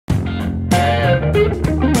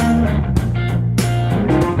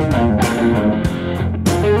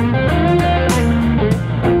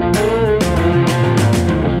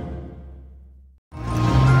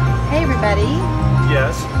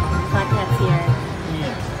Yes. Podcast's here.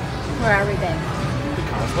 Yeah. Where are we, babe? The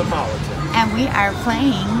Cosmopolitan. And we are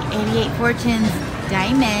playing 88 Fortunes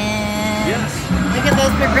Diamond. Yes. Look at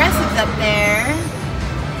those progressives up there.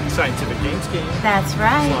 Scientific games game. That's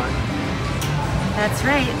right. Fun. That's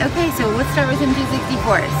right. Okay, so let's start with some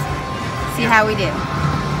 264s. See how we do.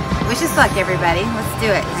 Wish us luck, everybody. Let's do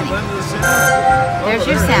it, honey. There's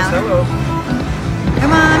your sound. Hello.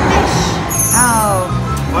 Come on, fish. Oh,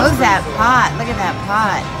 close that pot. Look at that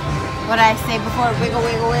pot. What did I say before? Wiggle,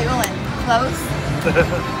 wiggle, wiggle, and close.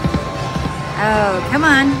 Oh, come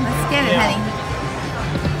on. Let's get it, honey.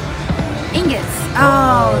 Ingots.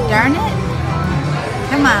 Oh, darn it.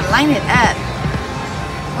 Come on, line it up.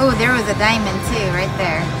 Oh, there was a diamond, too, right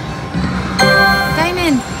there.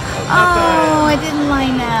 Diamond. Oh, I didn't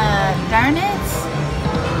line up. Darn it.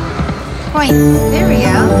 Point. There we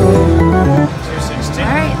go. 216.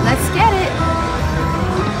 All right, let's get it.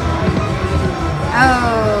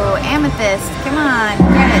 Oh, amethyst. Come on,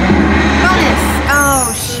 get it. Bonus.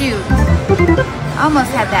 Oh, shoot.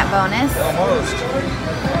 Almost had that bonus. Almost.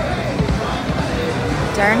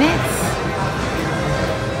 Darn it.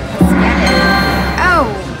 Let's get it. Oh,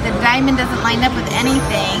 the diamond doesn't line up with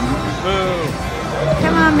anything. Boo.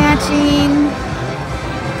 Come on, matching.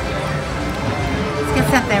 Let's get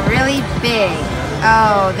something really big.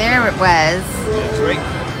 Oh, there it was. That's right.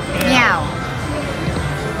 Meow.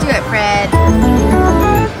 Do it, Fred.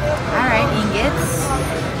 Alright, ingots.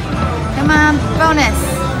 Come on, bonus.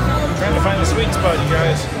 Trying to find the sweet spot, you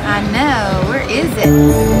guys. I know. Where is it?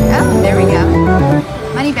 Oh, there we go.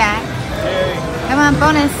 Money back. Okay. Come on,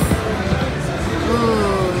 bonus.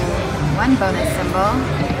 Ooh, one bonus symbol.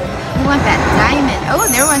 We want that diamond. Oh,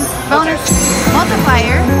 there one. Bonus.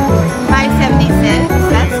 Multiplier. 576.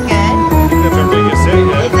 That's good. That's our biggest hit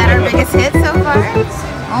yet. Is that our biggest hit so far?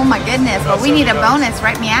 Oh my goodness. But we need a bonus.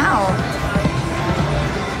 Right meow.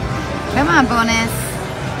 Come on, bonus.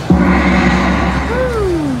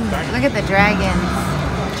 Woo. Look at the dragons.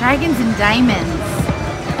 Dragons and diamonds.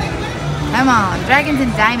 Come on. Dragons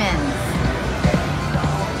and diamonds.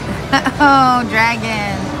 Oh,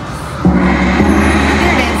 dragons.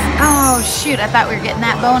 There it is. Oh, shoot. I thought we were getting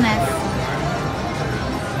that bonus.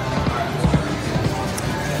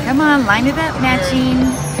 Come on. Line it up, matching.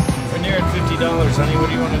 When you're at $50, honey, what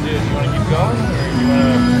do you want to do? Do you want to keep going? Or do you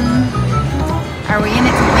want to... Are we in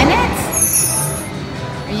it to win it?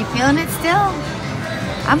 Are you feeling it still?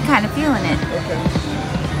 I'm kind of feeling it. Okay.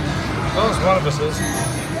 Well, one of us is.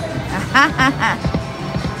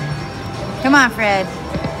 Come on, Fred.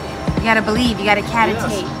 You gotta believe. You gotta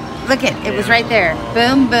cavitate. Yes. Look it. It was right there.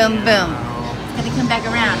 Boom, boom, boom. It's gonna come back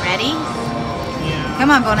around. Ready? Yeah. Come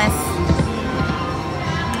on, bonus.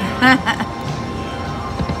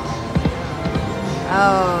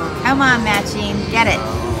 Oh, come on, matching. Get it.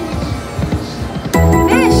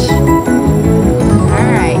 Fish.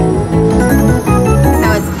 All right. So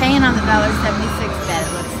it's paying on the $1.76 bet,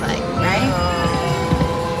 it looks like, right?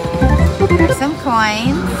 There's some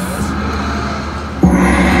coins.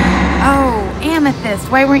 Oh, amethyst.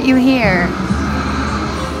 Why weren't you here?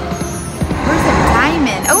 Where's the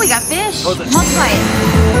diamond? Oh, we got fish. Oh, multiply it.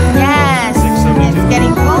 Yes. It's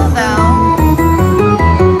getting full, though.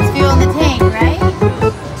 It's fuel in the tank, right?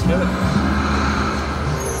 Let's get it.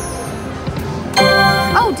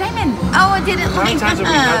 Oh, diamond. Oh, it didn't line How many times have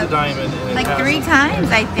we had the diamond? In like the 3 times,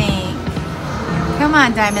 I think. Come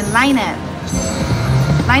on, diamond. Line up.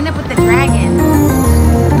 Line up with the dragon.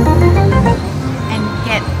 And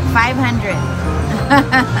get 500.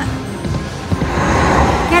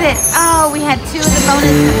 Get it. Oh, we had 2 of the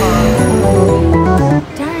bonus symbols.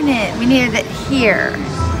 Darn it. We needed it here.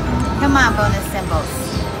 Come on, bonus symbols.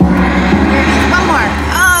 Here it is. One more.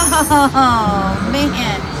 Oh,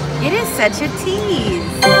 man. It is such a tease.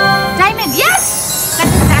 Diamond. Yes!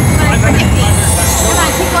 That's exactly what I was predicting. Come on,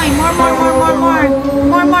 keep going. More.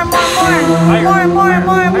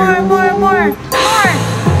 More.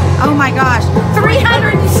 Oh my gosh.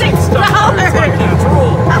 $306.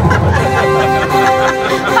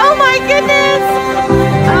 Oh my goodness.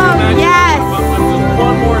 Oh yes.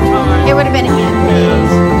 One more time. It would have been a hand pay.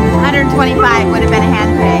 125 would have been a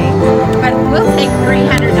hand pay. But we'll take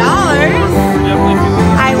 $300.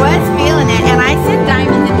 I was feeling it, and I said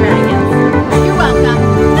diamonds and dragons. You're welcome.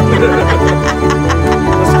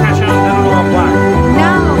 Let's cash out and then all black.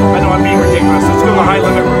 No. I know I'm being ridiculous. Let's go to the high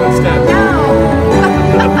limit room instead. No.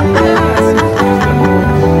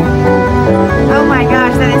 Oh my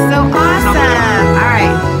gosh, that is so awesome. All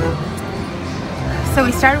right. So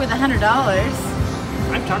we started with $100.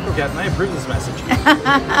 I'm Taco Cat and I approve this message.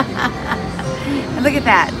 Look at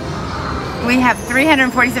that. We have $347.90.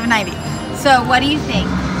 So what do you think?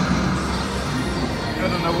 I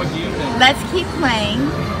don't know, what do you think? Let's keep playing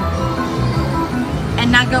and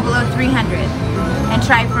not go below 300 and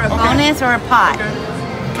try for a bonus or a pot.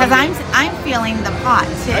 Because I'm feeling the pot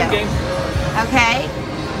too. Okay?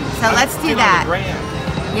 So let's do that.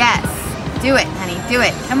 Yes. Do it, honey. Do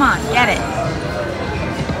it. Come on. Get it.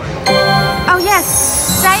 Oh,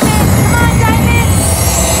 yes. Diamond. Come on, Diamond.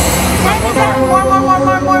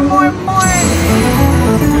 Diamond. More.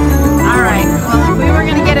 All right. Well, if we were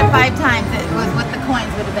going to get it 5 times, it was with the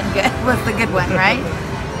coins would have been good. Was the good one, right?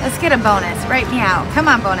 Let's get a bonus. Right me out. Come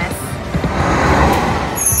on, bonus.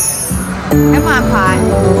 Come on, pot.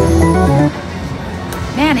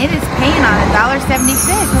 Man, it is paying on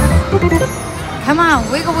 $1.76. Come on,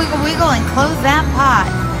 wiggle, wiggle, wiggle, and close that pot.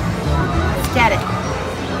 Let's get it.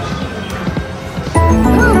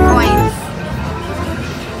 Ooh, coins.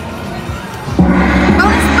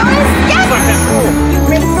 Bonus, bonus, yes! You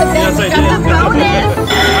raised the bet, you got the bonus.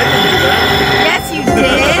 I can do that. Yes, you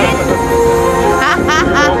did.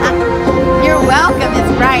 You're welcome,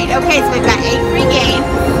 it's right. Okay, so we've got 8 free games.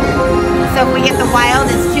 So if we get the wild,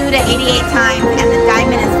 it's 2 to 88 times, and the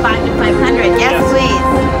diamond is 5 to 500. Yes, please.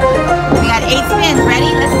 We got 8 spins. Ready?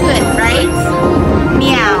 Let's do it. Right?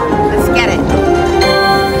 Meow. Let's get it.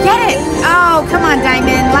 Get it. Oh, come on,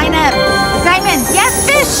 diamond. Line up. Diamond. Yes,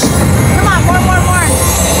 fish. Come on, more. More.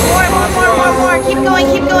 Keep going.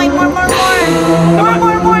 More. Keep going.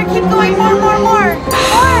 More.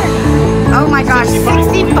 Oh my gosh,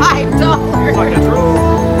 $65.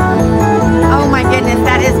 Oh my goodness,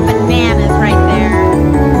 that is bananas right there.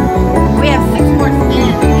 We have 6 more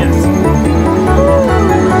spins. Yes.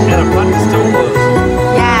 And a putt is still close.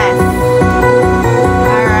 Yes.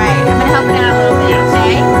 Alright, I'm going to help it out a little bit,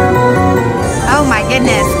 okay? Oh my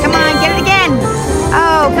goodness. Come on, get it again.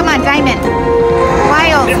 Oh, come on, diamond.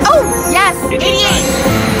 Wild. Yes. Oh, yes, 88.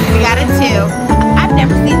 We got it too. I've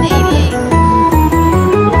never seen the 88.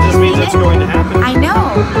 This means it's going to happen. I know.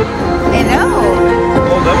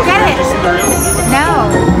 Oh, that was get it.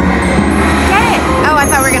 No. Get it. Oh, I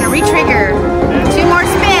thought we were going to re-trigger. 2 more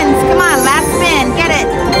spins. Come on, last spin. Get it.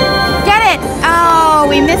 Get it. Oh,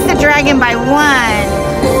 we missed the dragon by 1.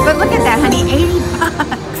 But look at that, honey. $80.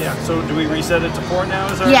 Yeah, so do we reset it to 4 now?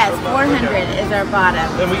 Yes, 400 is our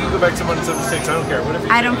bottom. Then we can go back to 176. I don't care. Whatever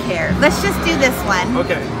you I don't care. Let's just do this one.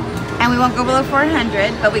 Okay. And we won't go below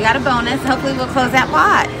 400, but we got a bonus. Hopefully we'll close that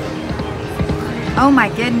pot. Oh my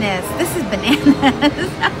goodness. This is bananas.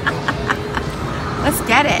 Let's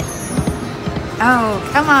get it. Oh,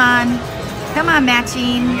 come on. Come on,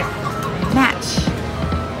 matching. Match.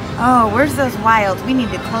 Oh, where's those wilds? We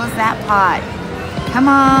need to close that pot. Come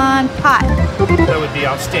on, pot. That would be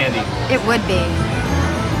outstanding. It would be.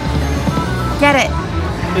 Get it.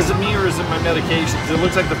 Is it me or is it my medications? It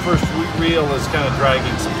looks like the first reel is kind of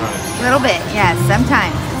dragging sometimes. A little bit, yes.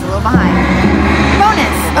 Sometimes. It's a little behind.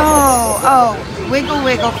 Bonus. Oh. Wiggle,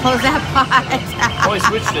 wiggle. Close that pot. Oh, I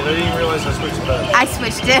switched it. I didn't even realize I switched it. I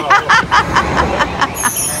switched it.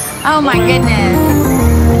 Oh my goodness.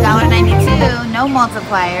 $1.92. No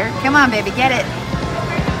multiplier. Come on, baby. Get it.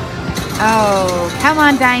 Oh, come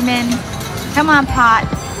on, diamond. Come on, pot.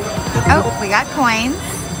 Oh, we got coins.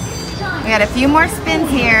 We got a few more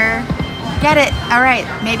spins here. Get it. All right.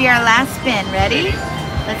 Maybe our last spin. Ready?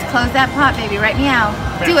 Let's close that pot, baby. Right meow.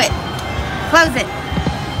 Do it. Close it.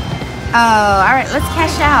 Oh, all right. Let's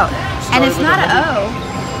cash out. And it's not a O.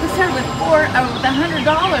 We started with with $100.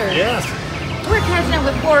 Yes. We're cashing out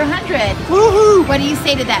with 400. Woohoo! What do you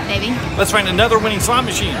say to that, baby? Let's find another winning slot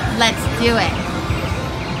machine. Let's do it.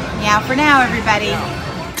 Meow for now, everybody.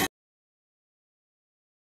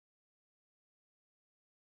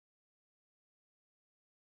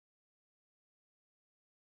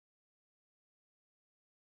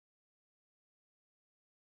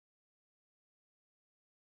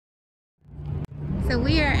 So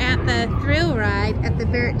we are at the thrill ride at the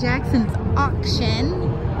Barrett-Jackson's auction,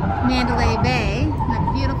 Mandalay Bay, on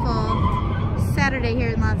a beautiful Saturday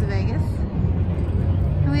here in Las Vegas.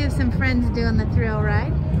 And we have some friends doing the thrill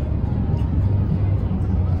ride.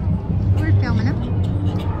 We're filming them.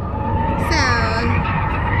 So,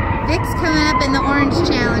 Vic's coming up in the orange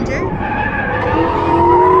Challenger.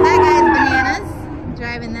 That guy's bananas,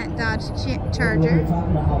 driving that Dodge Charger.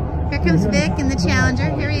 Here comes Vic in the Challenger.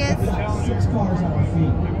 Here he is.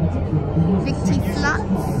 Vic T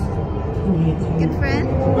Slots. Good friend.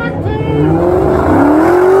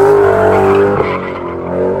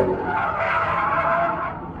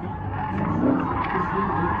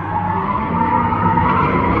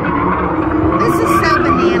 This is so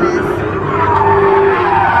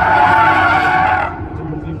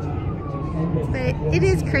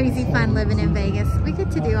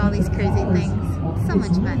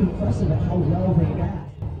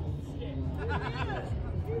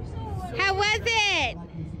How was it?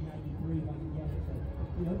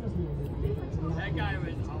 That guy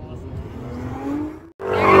was awesome.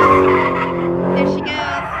 There she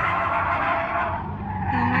goes.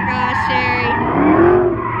 Oh my gosh, Sherry.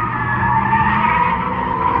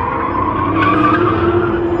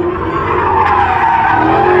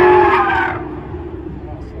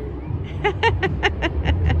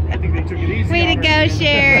 I think they took it easy. Way to on go, her.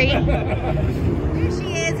 Sherry. There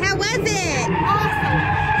she is. How was it?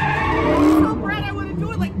 Awesome. So Brad, I want to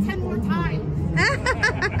do it like 10 more times.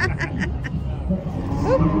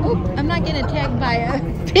 Oop, oop. I'm not getting tagged by a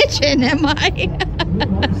pigeon, am I? The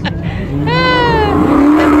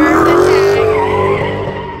bird attack.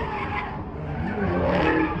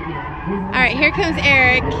 All right, here comes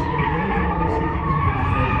Eric.